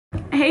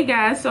Hey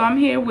guys, so I'm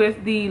here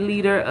with the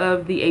leader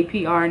of the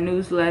APR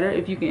newsletter.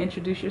 If you can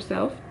introduce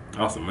yourself.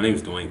 Awesome. My name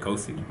is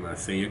Cosey. I'm a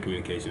senior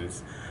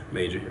communications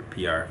major here,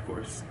 PR, of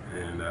course.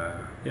 And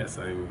yes,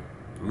 I'm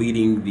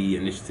leading the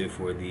initiative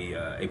for the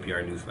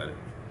APR newsletter.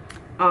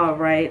 All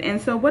right, and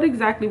so what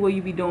exactly will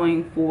you be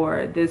doing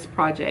for this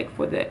project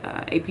for the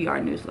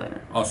APR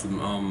newsletter?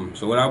 Awesome.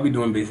 So what I'll be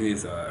doing basically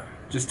is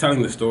just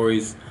telling the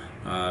stories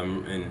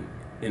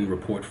in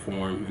report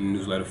form, in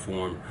newsletter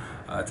form,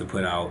 to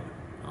put out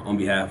on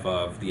behalf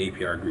of the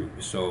APR group.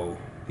 So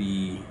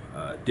the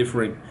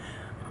different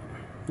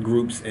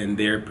groups and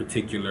their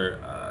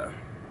particular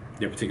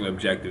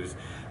objectives,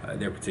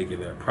 their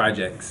particular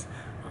projects,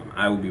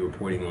 I will be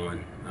reporting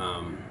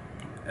on,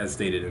 as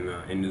stated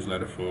in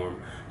newsletter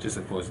form. Just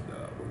of course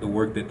the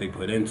work that they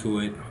put into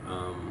it,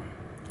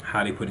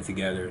 how they put it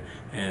together,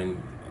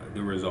 and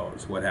the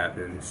results, what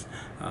happens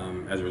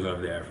as a result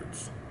of their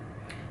efforts.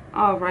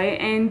 All right,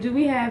 and do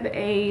we have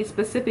a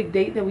specific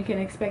date that we can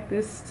expect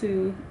this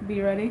to be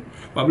ready?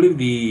 Well, I believe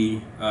the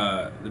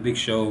big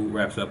show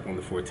wraps up on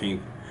the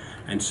 14th,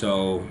 and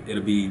so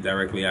it'll be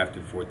directly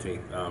after the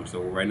 14th. So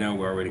right now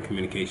we're already in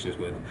communications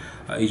with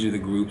each of the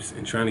groups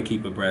and trying to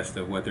keep abreast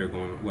of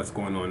what's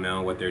going on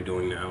now, what they're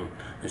doing now,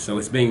 and so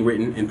it's being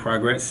written in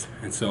progress.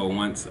 And so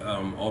once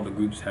all the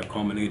groups have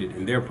culminated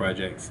in their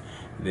projects,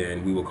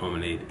 then we will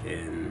culminate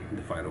in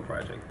the final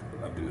project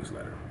of the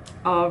newsletter.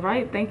 All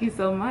right, thank you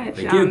so much.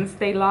 Thank you.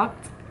 Stay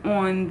locked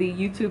on the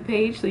YouTube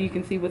page so you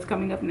can see what's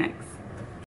coming up next.